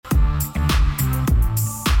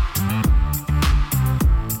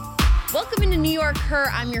New YorkHER.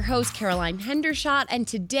 I'm your host, Caroline Hendershot, and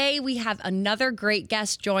today we have another great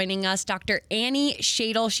guest joining us, Dr. Annie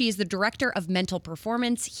Shadle. She is the Director of Mental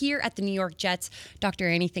Performance here at the New York Jets. Dr.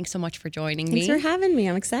 Annie, thanks so much for joining me. Thanks for having me.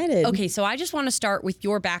 I'm excited. Okay, so I just want to start with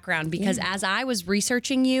your background because as I was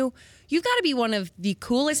researching you, you've got to be one of the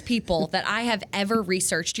coolest people that I have ever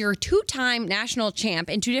researched. You're a two-time national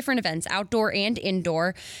champ in two different events, outdoor and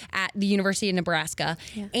indoor, at the University of Nebraska,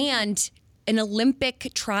 and an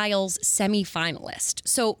Olympic trials semifinalist.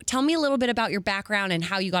 So tell me a little bit about your background and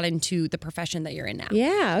how you got into the profession that you're in now.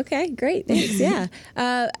 Yeah, okay, great, thanks,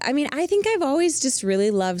 I think I've always just really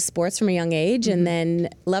loved sports from a young age and then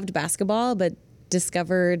loved basketball, but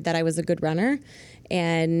discovered that I was a good runner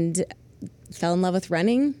and fell in love with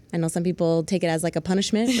running. I know some people take it as like a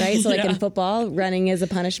punishment, right? So like in football, running is a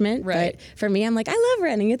punishment. Right. But for me, I'm like, I love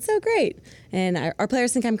running. It's so great. And our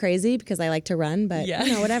players think I'm crazy because I like to run, but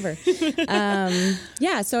whatever.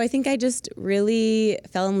 So I think I just really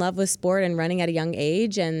fell in love with sport and running at a young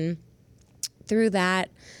age. And through that,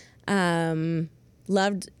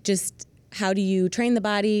 loved just how do you train the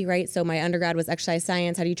body, right? So my undergrad was exercise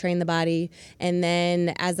science. How do you train the body? And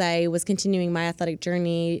then as I was continuing my athletic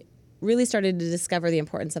journey, really started to discover the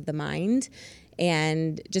importance of the mind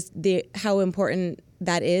and just how important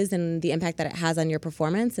that is and the impact that it has on your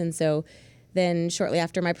performance. And so then shortly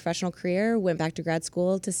after my professional career, went back to grad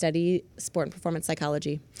school to study sport and performance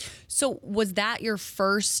psychology. So was that your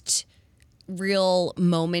first real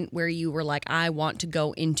moment where you were like, I want to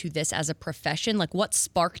go into this as a profession? Like what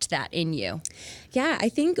sparked that in you? Yeah, I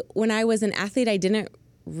think when I was an athlete, I didn't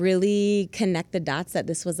really connect the dots that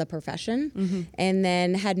this was a profession, and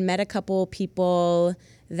then had met a couple people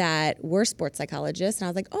that were sports psychologists, and I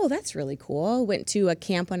was like, oh, that's really cool. Went to a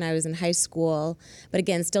camp when I was in high school, but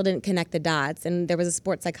again, still didn't connect the dots. And there was a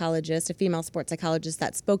sports psychologist, a female sports psychologist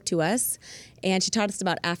that spoke to us, and she taught us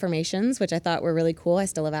about affirmations, which I thought were really cool. I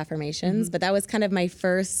still love affirmations, but that was kind of my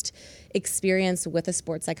first experience with a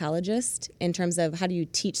sports psychologist in terms of how do you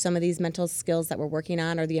teach some of these mental skills that we're working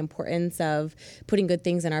on, or the importance of putting good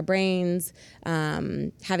things in our brains,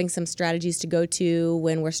 having some strategies to go to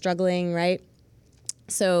when we're struggling, right?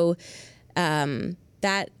 So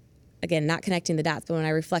that, again, not connecting the dots, but when I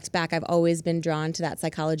reflect back, I've always been drawn to that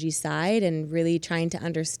psychology side and really trying to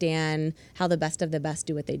understand how the best of the best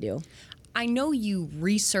do what they do. I know you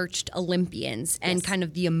researched Olympians and kind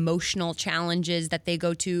of the emotional challenges that they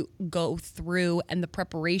go through and the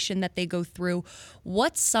preparation that they go through.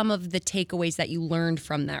 What's some of the takeaways that you learned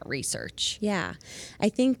from that research? Yeah, I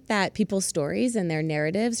think that people's stories and their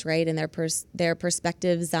narratives, right, and their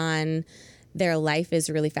perspectives on their life is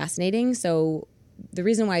really fascinating. So the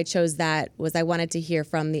reason why I chose that was I wanted to hear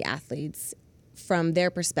from the athletes, from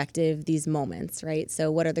their perspective, these moments, right?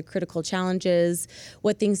 So what are the critical challenges?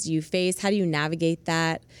 What things do you face? How do you navigate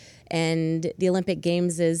that? And the Olympic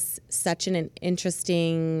Games is such an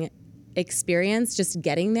interesting experience. Just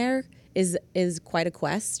getting there is quite a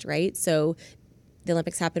quest, right? So the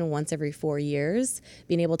Olympics happen once every 4 years.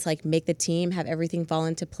 Being able to like make the team, have everything fall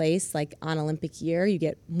into place, like on Olympic year, you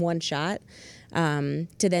get one shot, to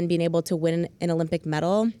then being able to win an Olympic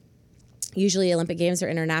medal. Usually Olympic Games are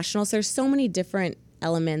international, so there's so many different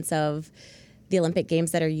elements of the Olympic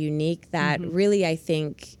Games that are unique that really, I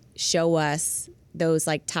think, show us those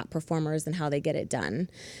like top performers and how they get it done.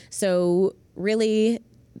 So really,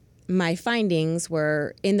 my findings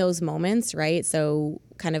were in those moments, right? So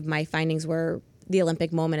kind of my findings were the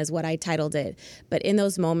Olympic moment is what I titled it. But in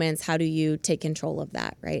those moments, how do you take control of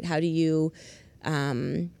that, right? How do you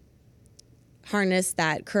harness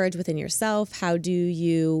that courage within yourself? How do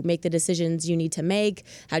you make the decisions you need to make?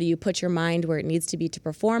 How do you put your mind where it needs to be to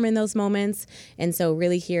perform in those moments? And so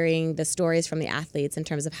really hearing the stories from the athletes in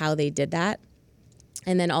terms of how they did that.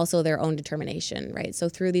 And then also their own determination, right? So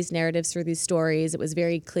through these narratives, through these stories, it was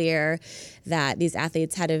very clear that these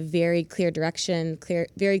athletes had a very clear direction,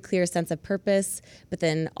 very clear sense of purpose, but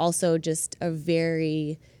then also just a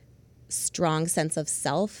very strong sense of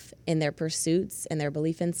self in their pursuits and their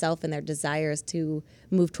belief in self and their desires to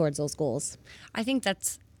move towards those goals. I think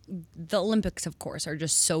that's the Olympics, of course, are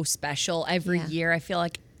just so special every year. I feel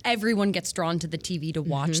like everyone gets drawn to the TV to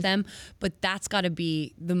watch them, but that's got to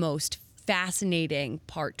be the most fascinating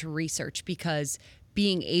part to research, because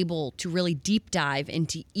being able to really deep dive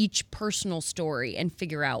into each personal story and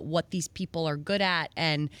figure out what these people are good at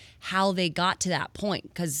and how they got to that point.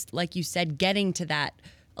 Because like you said, getting to that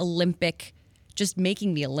Olympic, just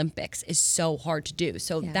making the Olympics is so hard to do.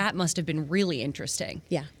 So that must have been really interesting.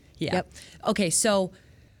 Yeah. Yep. Okay, so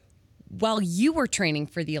while you were training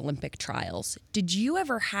for the Olympic trials, did you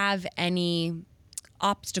ever have any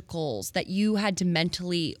obstacles that you had to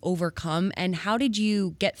mentally overcome, and how did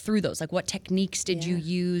you get through those? Like, what techniques did you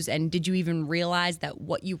use, and did you even realize that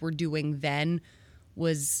what you were doing then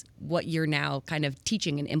was what you're now kind of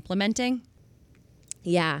teaching and implementing?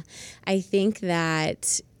 Yeah, I think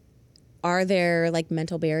that are there like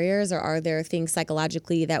mental barriers, or are there things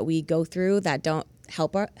psychologically that we go through that don't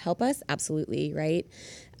help us? Absolutely, right?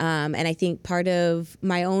 And I think part of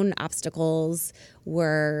my own obstacles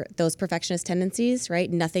were those perfectionist tendencies, right?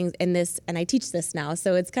 Nothing in this, and I teach this now,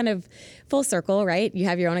 so it's kind of full circle, right? You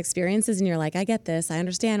have your own experiences and you're like, I get this, I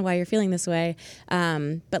understand why you're feeling this way.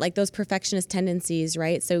 But like those perfectionist tendencies,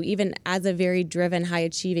 right? So even as a very driven, high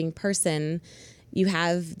achieving person, you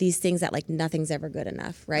have these things that like nothing's ever good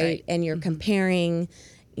enough, right? And you're comparing,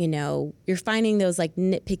 you know, you're finding those like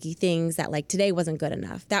nitpicky things that like today wasn't good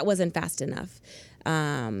enough, that wasn't fast enough,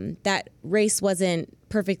 that race wasn't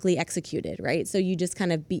perfectly executed, right? So you just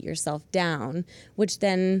kind of beat yourself down, which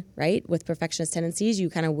then, right, with perfectionist tendencies, you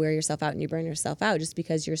kind of wear yourself out and you burn yourself out just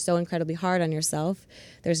because you're so incredibly hard on yourself.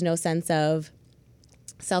 There's no sense of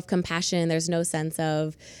self-compassion. There's no sense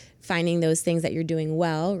of finding those things that you're doing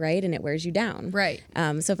well, right? And it wears you down. Right.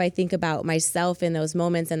 So if I think about myself in those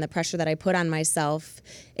moments and the pressure that I put on myself,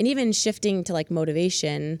 and even shifting to like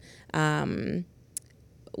motivation, when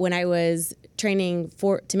I was training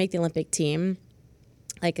to make the Olympic team,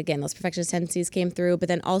 like again, those perfectionist tendencies came through, but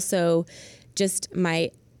then also just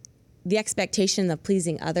the expectation of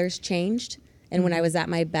pleasing others changed. And when I was at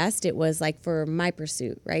my best, it was like for my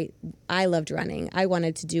pursuit, right? I loved running. I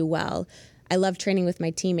wanted to do well. I loved training with my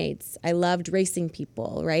teammates. I loved racing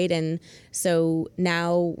people, right? And so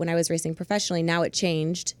now when I was racing professionally, now it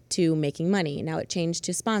changed to making money. Now it changed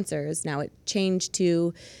to sponsors. Now it changed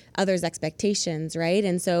to others' expectations, right?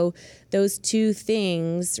 And so those two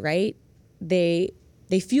things, right, they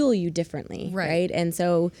fuel you differently, right? And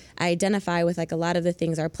so I identify with like a lot of the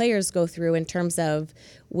things our players go through in terms of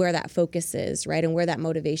where that focus is, right? And where that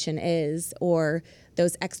motivation is, or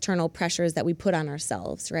those external pressures that we put on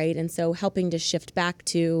ourselves, right? And so helping to shift back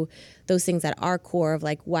to those things at our core of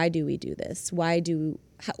like, why do we do this? What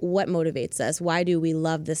motivates us? Why do we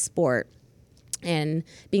love this sport? And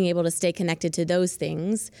being able to stay connected to those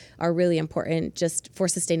things are really important just for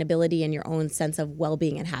sustainability and your own sense of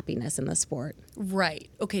well-being and happiness in the sport. Right.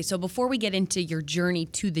 Okay, so before we get into your journey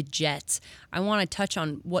to the Jets, I want to touch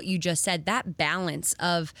on what you just said, that balance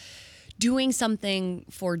of doing something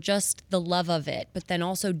for just the love of it, but then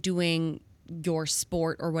also doing your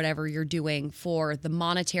sport or whatever you're doing for the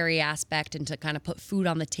monetary aspect and to kind of put food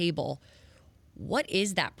on the table. What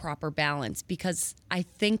is that proper balance? Because I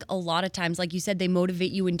think a lot of times, like you said, they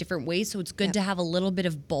motivate you in different ways. So it's good to have a little bit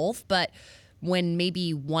of both. But when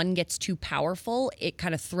maybe one gets too powerful, it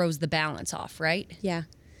kind of throws the balance off, right? Yeah.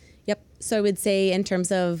 Yep. So I would say in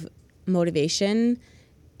terms of motivation,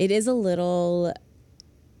 it is a little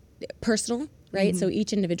personal, right? So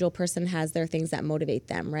each individual person has their things that motivate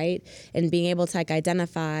them, right? And being able to like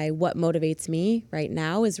identify what motivates me right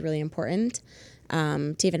now is really important.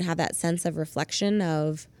 To even have that sense of reflection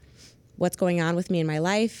of what's going on with me in my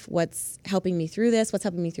life, what's helping me through this, what's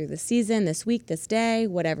helping me through this season, this week, this day,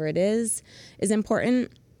 whatever it is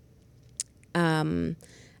important. I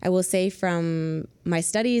will say from my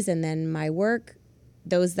studies and then my work,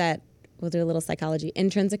 those that, we'll do a little psychology,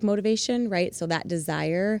 intrinsic motivation, right? So that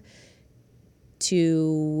desire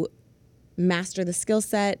to master the skill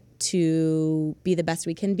set, to be the best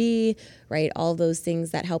we can be, right? All those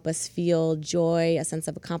things that help us feel joy, a sense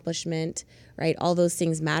of accomplishment, right? All those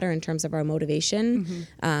things matter in terms of our motivation.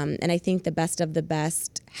 And I think the best of the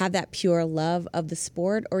best have that pure love of the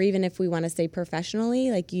sport, or even if we want to say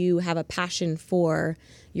professionally, like you have a passion for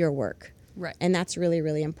your work. Right. And that's really,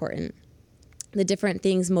 really important. The different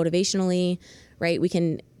things motivationally, right? We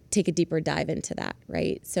can take a deeper dive into that,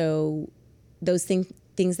 right? So those things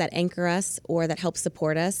that anchor us or that help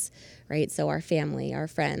support us, right? So our family, our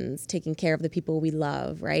friends, taking care of the people we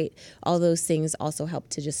love, right? All those things also help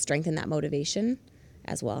to just strengthen that motivation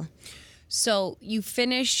as well. So you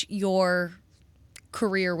finish your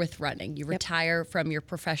career with running. You retire from your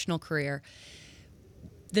professional career.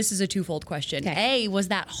 This is a twofold question. Okay. A, was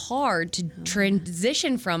that hard to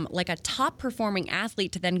transition from like a top performing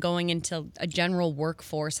athlete to then going into a general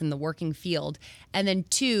workforce in the working field? And then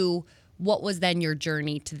two, what was then your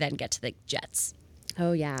journey to then get to the Jets?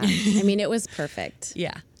 Oh, yeah. I mean, it was perfect.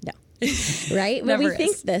 Yeah. No. Right? But we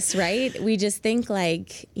think this, right? We just think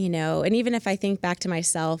like, you know, and even if I think back to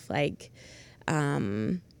myself, like,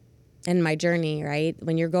 in my journey, right?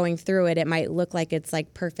 When you're going through it, it might look like it's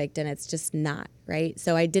like perfect and it's just not, right?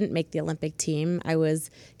 So I didn't make the Olympic team. I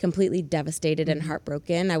was completely devastated and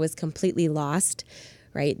heartbroken. I was completely lost,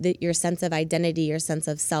 right? That your sense of identity, your sense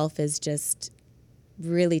of self is just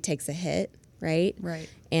really takes a hit, right? Right.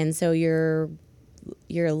 And so you're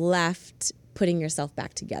left putting yourself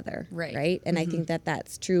back together, right? And I think that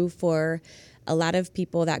that's true for a lot of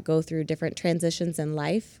people that go through different transitions in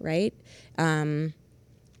life, right?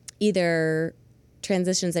 Either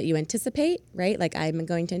transitions that you anticipate, right? Like I'm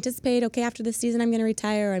going to anticipate, okay, after this season I'm going to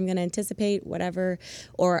retire, or I'm going to anticipate whatever,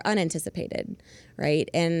 or unanticipated, right?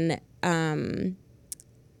 And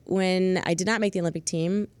when I did not make the Olympic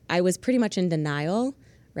team, I was pretty much in denial,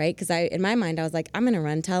 right? Because in my mind I was like, I'm going to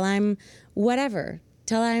run till I'm whatever,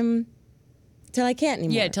 till I can't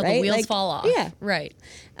anymore. Yeah, till right? the wheels fall off. Yeah, right.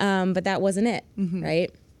 But that wasn't it,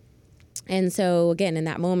 right? And so again, in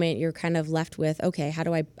that moment, you're kind of left with, okay, how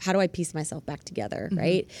do I piece myself back together,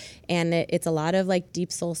 right? And it's a lot of like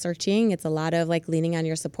deep soul searching. It's a lot of like leaning on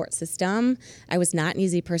your support system. I was not an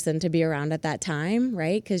easy person to be around at that time,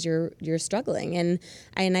 right? Because you're struggling, and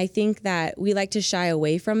I think that we like to shy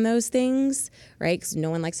away from those things, right? Because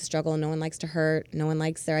no one likes to struggle, no one likes to hurt, no one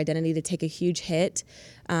likes their identity to take a huge hit,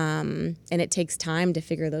 and it takes time to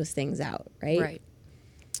figure those things out, right? Right.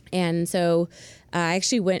 And so I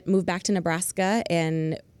actually moved back to Nebraska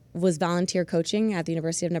and was volunteer coaching at the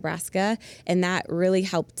University of Nebraska. And that really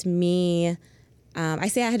helped me. I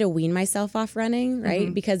say I had to wean myself off running,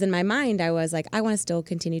 right? Because in my mind, I was like, I want to still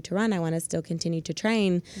continue to run. I want to still continue to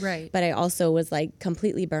train. Right. But I also was like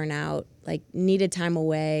completely burnt out, like needed time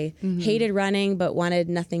away, hated running, but wanted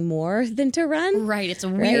nothing more than to run. Right. It's a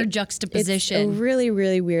weird juxtaposition. It's a really,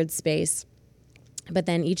 really weird space. But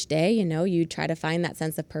then each day, you try to find that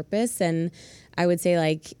sense of purpose. And I would say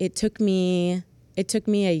like it took me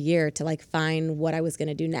a year to like find what I was going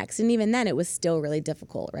to do next. And even then it was still really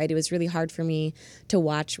difficult, right? It was really hard for me to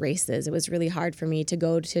watch races. It was really hard for me to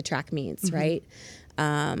go to track meets, right?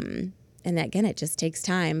 And again, it just takes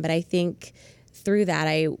time. But I think through that,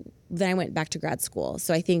 then I went back to grad school.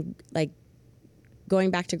 So I think like going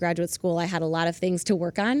back to graduate school, I had a lot of things to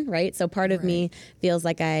work on, right? So part of me feels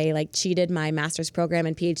like I like cheated my master's program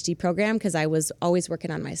and PhD program because I was always working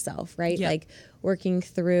on myself, right? Yep. Like working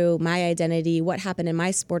through my identity, what happened in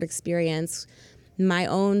my sport experience, my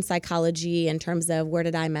own psychology in terms of where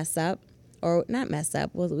did I mess up, or not mess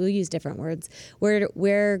up, we'll use different words.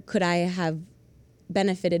 Where could I have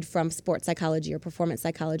benefited from sports psychology or performance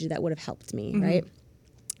psychology that would have helped me, right?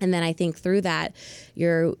 And then I think through that,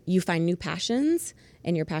 you find new passions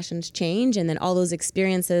and your passions change. And then all those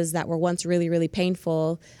experiences that were once really, really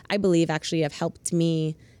painful, I believe actually have helped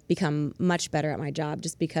me become much better at my job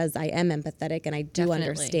just because I am empathetic and I do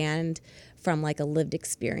understand from like a lived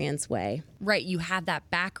experience way. Right. You have that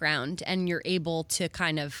background and you're able to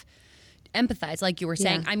kind of empathize, like you were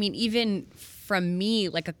saying. I mean, even from me,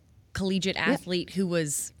 like a collegiate athlete who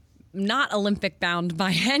was not Olympic bound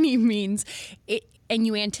by any means, and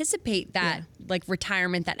you anticipate that like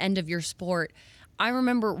retirement, that end of your sport. I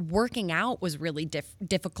remember working out was really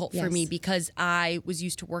difficult for me because I was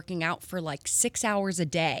used to working out for like 6 hours a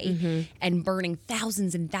day and burning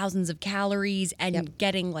thousands and thousands of calories and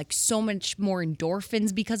getting like so much more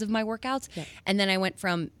endorphins because of my workouts. And then I went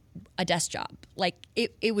from a desk job. Like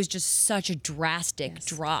it was just such a drastic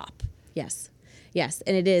drop. Yes.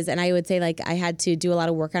 And it is. And I would say like I had to do a lot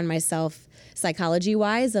of work on myself psychology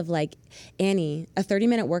wise of like, Annie, a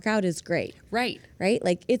 30-minute workout is great. Right.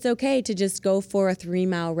 Like it's okay to just go for a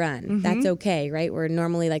 3-mile run. That's okay. Right. Where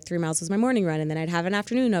normally like 3 miles was my morning run. And then I'd have an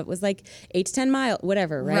afternoon. It was like 8 to 10 miles,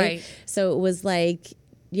 whatever. Right. So it was like,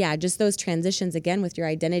 just those transitions again with your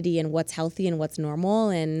identity and what's healthy and what's normal.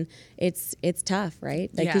 And it's tough.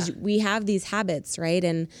 Right. Like, 'cause we have these habits. Right.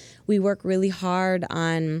 And we work really hard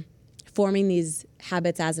on forming these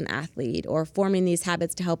habits as an athlete or forming these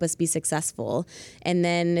habits to help us be successful. And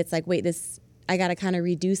then it's like, wait, I got to kind of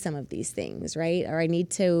redo some of these things, right? Or I need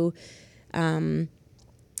to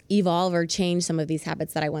evolve or change some of these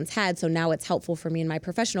habits that I once had. So now it's helpful for me in my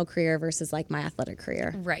professional career versus like my athletic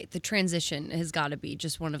career. Right. The transition has got to be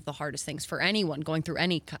just one of the hardest things for anyone going through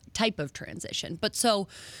any type of transition. But so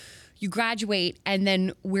you graduate, and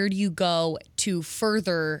then where do you go to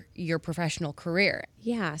further your professional career?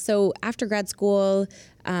 Yeah. So after grad school,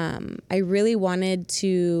 I really wanted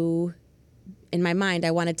to, in my mind,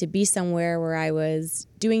 I wanted to be somewhere where I was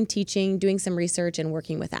doing teaching, doing some research, and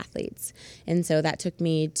working with athletes. And so that took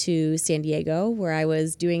me to San Diego, where I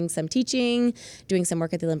was doing some teaching, doing some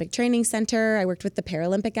work at the Olympic Training Center. I worked with the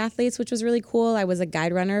Paralympic athletes, which was really cool. I was a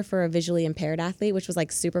guide runner for a visually impaired athlete, which was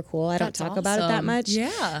like super cool. I don't talk about it that much.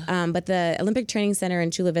 Yeah. But the Olympic Training Center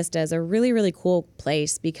in Chula Vista is a really, really cool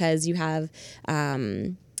place because you have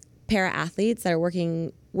para-athletes that are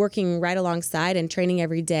working right alongside and training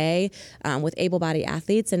every day with able-bodied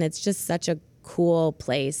athletes. And it's just such a cool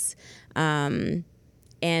place. And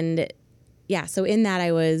yeah, so in that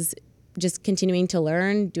I was just continuing to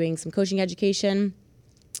learn, doing some coaching education,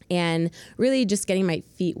 and really just getting my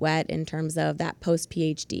feet wet in terms of that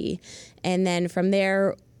post-PhD. And then from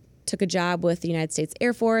there, took a job with the United States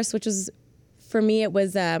Air Force, which was, for me, it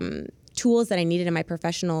was tools that I needed in my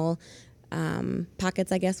professional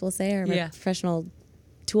pockets, I guess we'll say, or my professional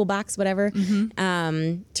toolbox, whatever,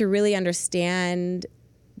 to really understand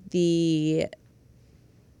the,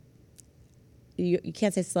 you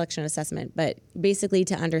can't say selection assessment, but basically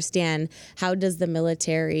to understand how does the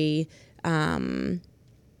military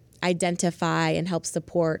identify and help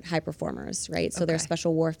support high performers, right? So their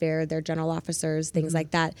special warfare, their general officers, things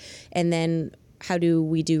like that. And then how do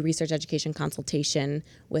we do research education consultation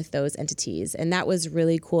with those entities? And that was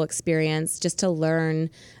really cool experience just to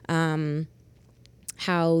learn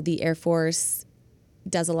how the Air Force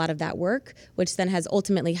does a lot of that work, which then has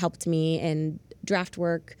ultimately helped me in draft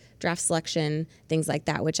work, draft selection, things like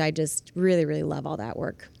that, which I just really, really love all that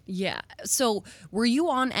work. Yeah. So were you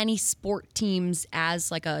on any sport teams as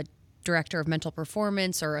like a director of mental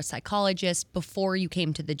performance or a psychologist before you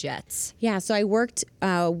came to the Jets? Yeah. So I worked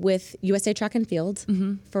with USA Track and Field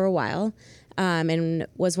for a while and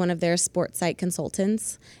was one of their sports site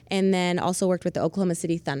consultants, and then also worked with the Oklahoma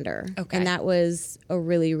City Thunder. Okay. And that was a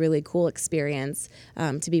really, really cool experience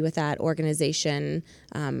to be with that organization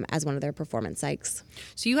as one of their performance psychs.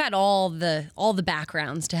 So you had all the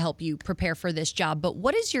backgrounds to help you prepare for this job, but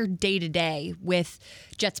what is your day-to-day with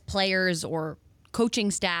Jets players or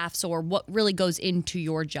coaching staffs, or what really goes into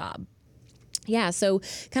your job? Yeah, so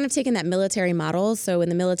kind of taking that military model. So in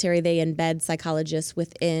the military, they embed psychologists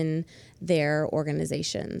within their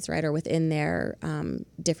organizations, right, or within their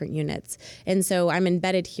different units. And so I'm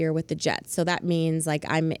embedded here with the Jets. So that means like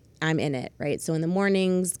I'm in it, right? So in the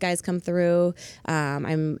mornings, guys come through.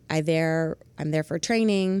 I'm there for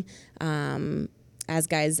training. As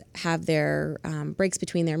guys have their breaks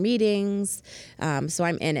between their meetings. So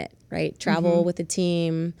I'm in it, right? Travel with the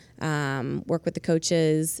team, work with the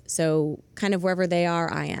coaches. So kind of wherever they are,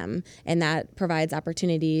 I am. And that provides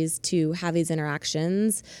opportunities to have these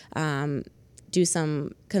interactions, do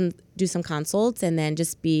some consults, and then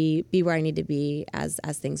just be where I need to be as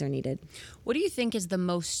things are needed. What do you think is the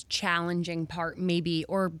most challenging part maybe,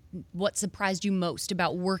 or what surprised you most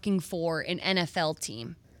about working for an NFL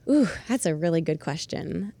team? Ooh, that's a really good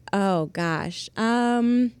question. Oh, gosh.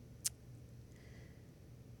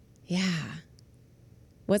 Yeah.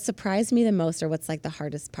 What surprised me the most, or what's like the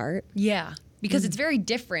hardest part? Yeah, because it's very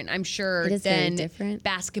different, I'm sure, than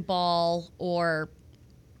basketball or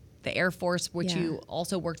the Air Force, which you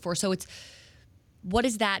also worked for. So what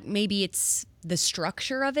is that? Maybe it's the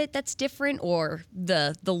structure of it that's different, or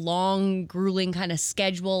the long, grueling kind of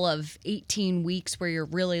schedule of 18 weeks where you're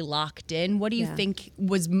really locked in. What do you think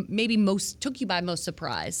was maybe took you by most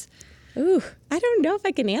surprise? Ooh, I don't know if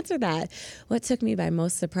I can answer that. What took me by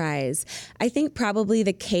most surprise? I think probably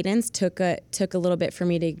the cadence took a little bit for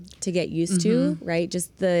me to get used to, right?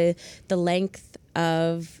 Just the length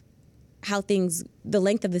of the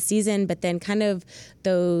length of the season, but then kind of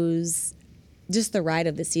just the ride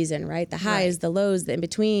of the season, right? The highs, the lows, the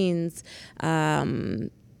in-betweens,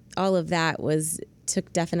 all of that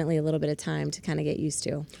took definitely a little bit of time to kind of get used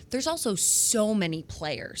to. There's also so many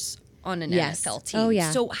players on an NFL team. Oh,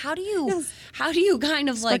 yeah. So how do you kind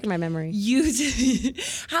of Stuck in my memory.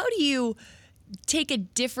 how do you take a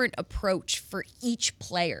different approach for each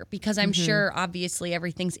player? Because I'm sure obviously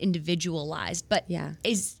everything's individualized, but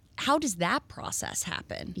how does that process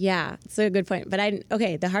happen? Yeah, it's a good point. But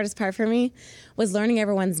the hardest part for me was learning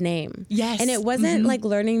everyone's name. Yes. And it wasn't like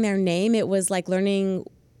learning their name. It was like learning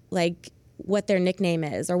like what their nickname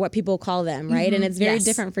is or what people call them, right? And it's very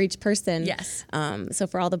different for each person. Yes. So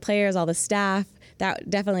for all the players, all the staff, that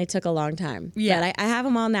definitely took a long time. Yeah. But I have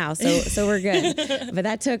them all now, so we're good. But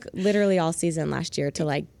that took literally all season last year to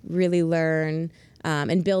like really learn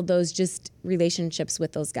and build those just relationships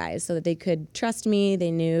with those guys so that they could trust me.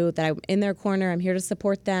 They knew that I'm in their corner. I'm here to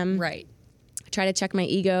support them. Right. Try to check my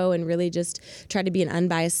ego and really just try to be an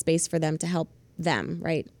unbiased space for them to help them,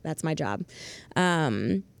 right? That's my job.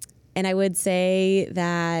 And I would say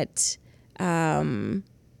that the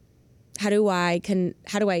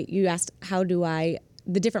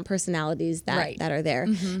different personalities that are there.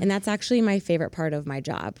 And that's actually my favorite part of my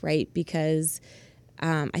job, right? Because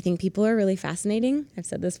I think people are really fascinating. I've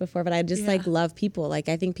said this before, but I just like love people. Like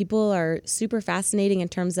I think people are super fascinating in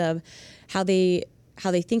terms of how they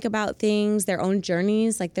think about things, their own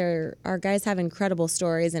journeys. Like our guys have incredible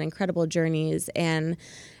stories and incredible journeys, and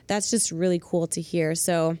that's just really cool to hear.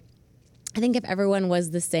 So I think if everyone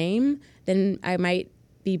was the same, then I might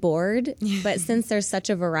be bored. But since there's such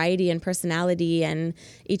a variety in personality and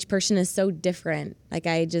each person is so different, like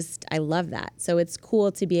I love that. So it's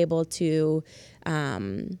cool to be able to,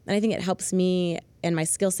 and I think it helps me and my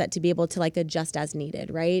skill set to be able to like adjust as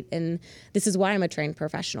needed, right? And this is why I'm a trained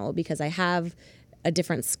professional, because I have a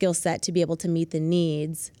different skill set to be able to meet the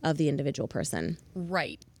needs of the individual person.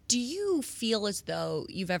 Right. Do you feel as though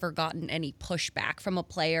you've ever gotten any pushback from a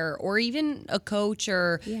player or even a coach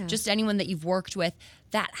or just anyone that you've worked with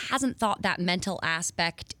that hasn't thought that mental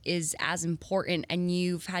aspect is as important, and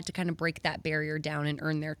you've had to kind of break that barrier down and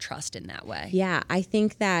earn their trust in that way? Yeah, I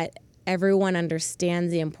think that everyone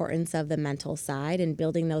understands the importance of the mental side and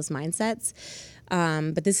building those mindsets.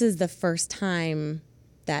 But this is the first time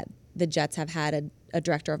that the Jets have had a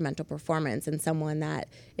director of mental performance and someone that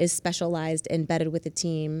is specialized, embedded with the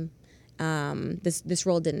team. This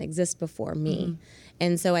role didn't exist before me.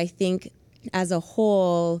 And so I think as a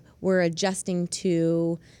whole, we're adjusting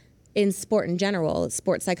to, in sport in general,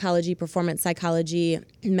 sports psychology, performance psychology,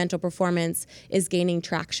 mental performance is gaining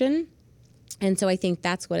traction. And so I think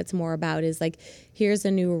that's what it's more about, is like, here's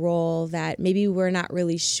a new role that maybe we're not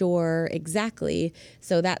really sure exactly.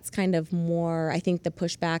 So that's kind of more, I think, the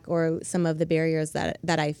pushback or some of the barriers that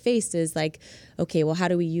I faced is like, okay, well, how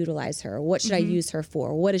do we utilize her? What should I use her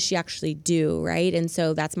for? What does she actually do, right? And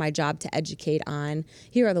so that's my job to educate on,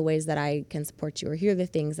 here are the ways that I can support you, or here are the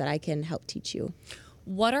things that I can help teach you.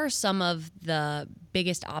 What are some of the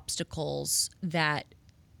biggest obstacles that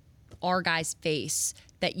our guys face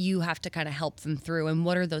that you have to kind of help them through, and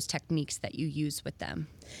what are those techniques that you use with them?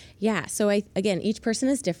 Yeah, so again, each person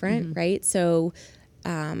is different, right? So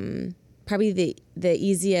probably the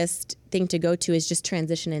easiest thing to go to is just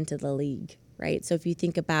transition into the league, right? So if you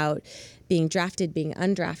think about being drafted, being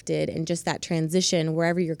undrafted, and just that transition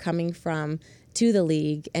wherever you're coming from to the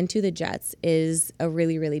league and to the Jets is a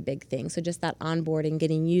really, really big thing. So just that onboarding,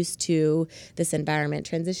 getting used to this environment,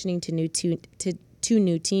 transitioning to new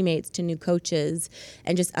teammates, to new coaches,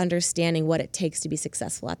 and just understanding what it takes to be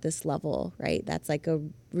successful at this level, right? That's like a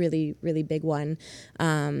really, really big one.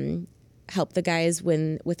 Help the guys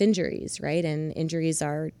with injuries, right? And injuries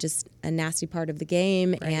are just a nasty part of the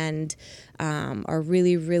game, right, and are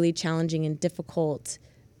really, really challenging and difficult,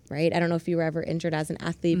 right? I don't know if you were ever injured as an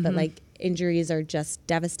athlete, but like injuries are just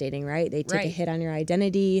devastating, right? They take a hit on your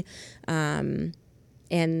identity, and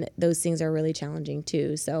those things are really challenging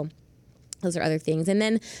too. So those are other things. And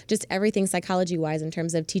then just everything psychology-wise in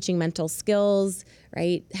terms of teaching mental skills,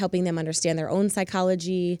 right? Helping them understand their own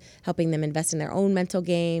psychology, helping them invest in their own mental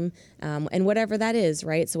game, and whatever that is,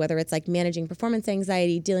 right? So whether it's like managing performance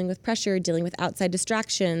anxiety, dealing with pressure, dealing with outside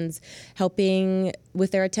distractions, helping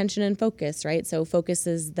with their attention and focus, right? So focus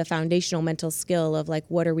is the foundational mental skill of like,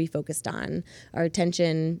 what are we focused on? Our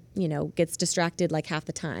attention, gets distracted like half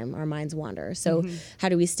the time. Our minds wander. So how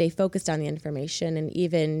do we stay focused on the information? And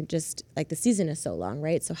even just like the season is so long,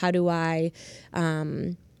 right? So how do I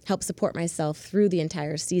help support myself through the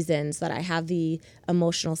entire season so that I have the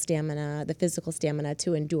emotional stamina, the physical stamina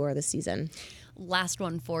to endure the season? Last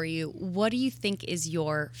one for you. What do you think is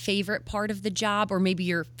your favorite part of the job, or maybe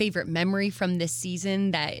your favorite memory from this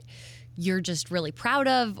season that you're just really proud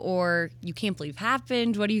of or you can't believe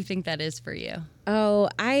happened? What do you think that is for you? Oh,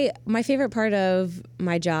 my favorite part of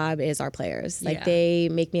my job is our players. Like they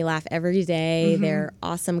make me laugh every day. They're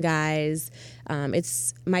awesome guys.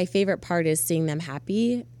 It's my favorite part is seeing them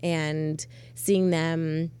happy and seeing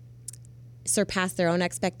them surpass their own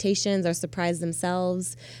expectations or surprise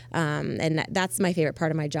themselves. And that's my favorite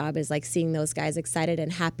part of my job, is like seeing those guys excited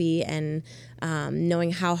and happy, and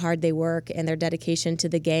knowing how hard they work and their dedication to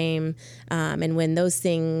the game. And when those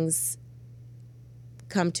things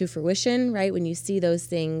come to fruition, right? When you see those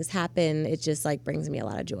things happen, it just like brings me a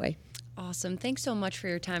lot of joy. Awesome. Thanks so much for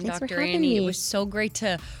your time, Thanks Dr. for having Annie. me. It was so great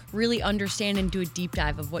to really understand and do a deep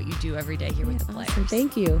dive of what you do every day here with the players. Awesome.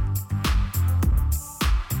 Thank you.